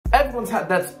Everyone's had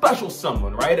that special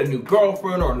someone, right? A new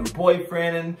girlfriend or a new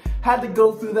boyfriend, and had to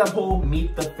go through that whole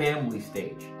meet the family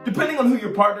stage. Depending on who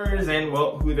your partner is and,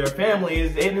 well, who their family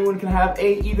is, anyone can have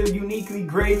a either uniquely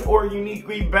great or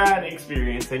uniquely bad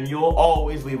experience, and you'll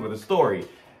always leave with a story.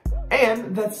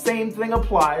 And that same thing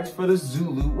applies for the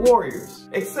Zulu warriors.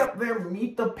 Except their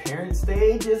meet the parent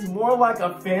stage is more like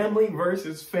a family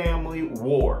versus family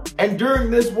war. And during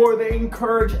this war, they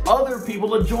encourage other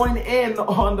people to join in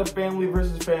on the family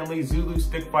versus family Zulu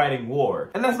stick fighting war.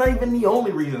 And that's not even the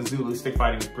only reason Zulu stick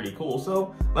fighting is pretty cool,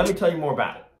 so let me tell you more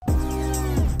about it.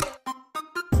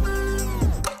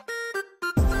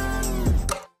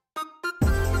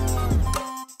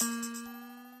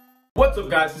 What's up,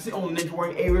 guys? It's the only ninja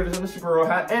wearing aviators and a superhero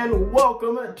hat, and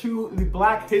welcome to the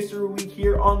Black History Week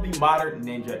here on the Modern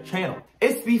Ninja channel.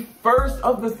 It's the first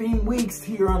of the theme weeks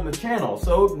here on the channel,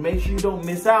 so make sure you don't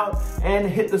miss out and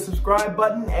hit the subscribe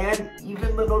button and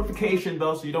even the notification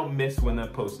bell so you don't miss when I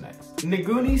post next.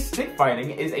 Nguni stick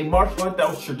fighting is a martial art that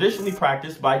was traditionally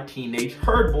practiced by teenage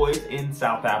herd boys in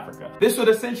South Africa. This would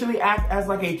essentially act as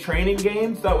like a training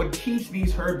game that would teach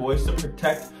these herd boys to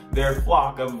protect their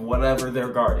flock of whatever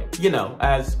they're guarding. You know,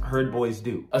 as herd boys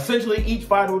do. Essentially, each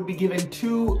fighter would be given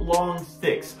two long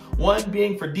sticks, one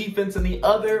being for defense and the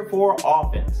other for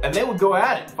offense. And they would go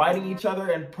at it, fighting each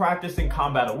other and practicing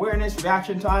combat awareness,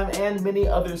 reaction time, and many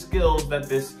other skills that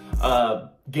this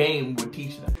game would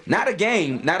teach them. Not a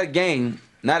game.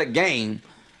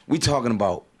 We talking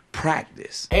about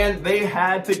practice. And they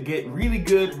had to get really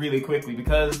good really quickly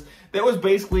because there was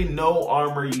basically no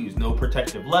armor used, no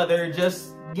protective leather,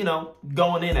 just, you know,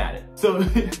 going in at it.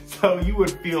 So you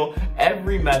would feel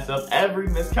every mess up, every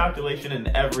miscalculation, and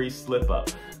every slip up.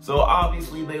 So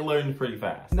obviously they learned pretty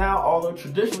fast. Now, although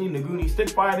traditionally Nguni stick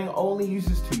fighting only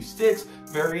uses two sticks,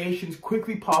 variations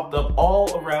quickly popped up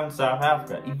all around South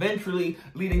Africa, eventually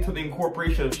leading to the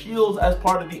incorporation of shields as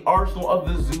part of the arsenal of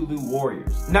the Zulu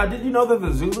warriors. Now, did you know that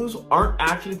the Zulus aren't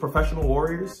actually professional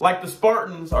warriors? Like the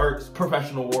Spartans are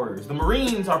professional warriors, the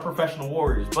Marines are professional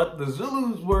warriors, but the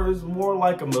Zulus were more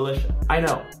like a militia. I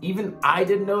know, even I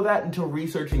didn't know that until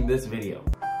researching this video.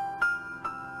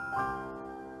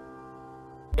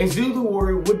 A Zulu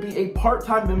warrior would be a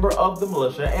part-time member of the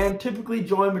militia and typically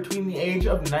join between the age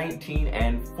of 19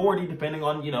 and 40, depending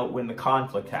on, you know, when the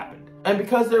conflict happened. And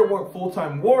because they weren't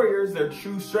full-time warriors, their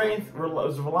true strength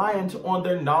was reliant on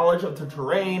their knowledge of the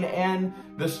terrain and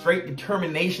the straight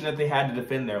determination that they had to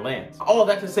defend their lands. All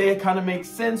that to say, it kind of makes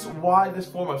sense why this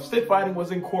form of stick fighting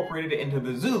was incorporated into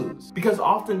the Zulus. Because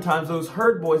oftentimes those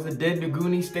herd boys that did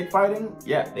Nguni stick fighting,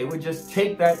 yeah, they would just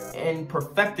take that and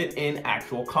perfect it in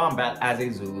actual combat as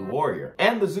a Zulu warrior.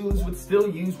 And the Zulus would still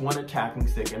use one attacking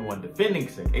stick and one defending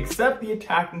stick, except the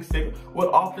attacking stick would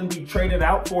often be traded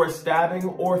out for a stabbing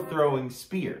or throwing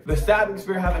spear. The stabbing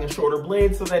spear having a shorter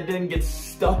blade so that it didn't get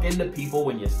stuck into people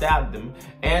when you stabbed them,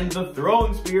 and the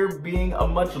throwing spear being a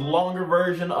much longer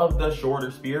version of the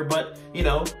shorter spear, but, you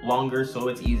know, longer so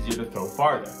it's easier to throw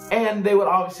farther. And they would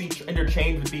obviously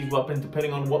interchange with these weapons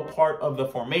depending on what part of the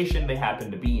formation they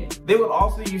happened to be in. They would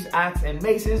also use axe and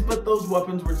maces, but those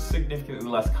weapons were significantly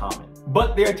less common.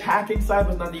 But their attacking side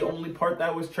was not the only part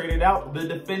that was traded out. The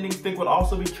defending stick would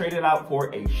also be traded out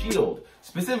for a shield.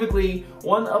 Specifically,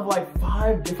 one of like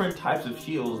 5 different types of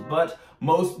shields, but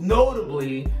most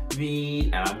notably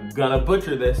and I'm gonna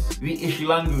butcher this, the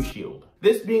Ishilangu shield.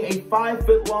 This being a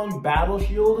 5-foot long battle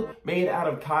shield made out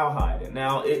of cowhide.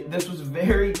 Now, this was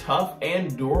very tough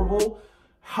and durable,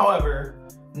 however,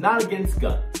 not against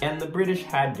guns, and the British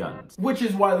had guns, which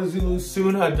is why the Zulus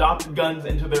soon adopted guns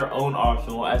into their own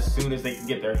arsenal as soon as they could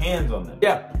get their hands on them.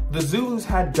 Yeah, the Zulus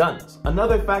had guns,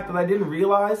 another fact that I didn't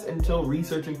realize until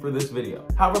researching for this video.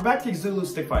 However, back to Zulu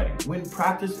stick fighting. When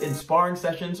practiced in sparring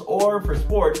sessions or for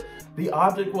sport, the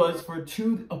object was for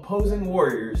two opposing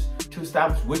warriors to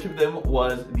establish which of them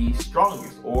was the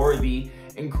strongest, or the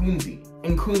Nkunzi.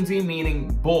 Nkunzi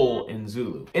meaning bull in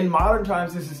Zulu. In modern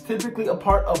times, this is typically a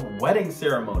part of wedding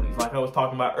ceremonies, like I was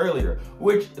talking about earlier,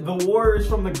 which the warriors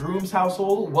from the groom's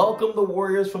household welcome the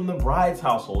warriors from the bride's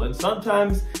household, and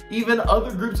sometimes even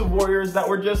other groups of warriors that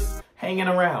were just hanging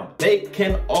around. They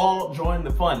can all join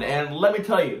the fun, and let me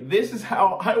tell you, this is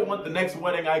how I want the next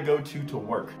wedding I go to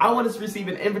work. I want us to receive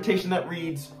an invitation that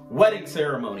reads, "Wedding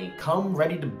ceremony, come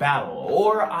ready to battle,"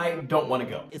 or "I don't want to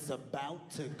go." It's about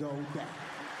to go down.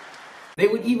 They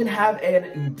would even have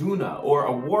an nduna, or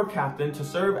a war captain, to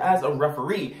serve as a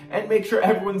referee and make sure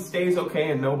everyone stays okay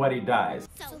and nobody dies.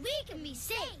 So we can be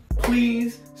safe.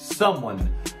 Please, someone,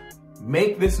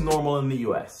 make this normal in the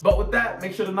US. But with that,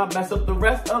 make sure to not mess up the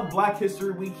rest of Black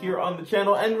History Week here on the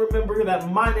channel. And remember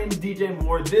that my name's DJ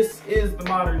Moore, this is the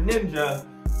Modern Ninja,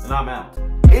 and I'm out.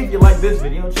 If you like this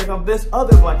video, check out this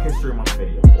other Black History Month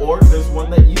video, or this one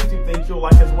that YouTube thinks you'll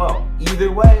like as well. Either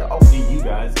way, I'll see you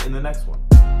guys in the next one.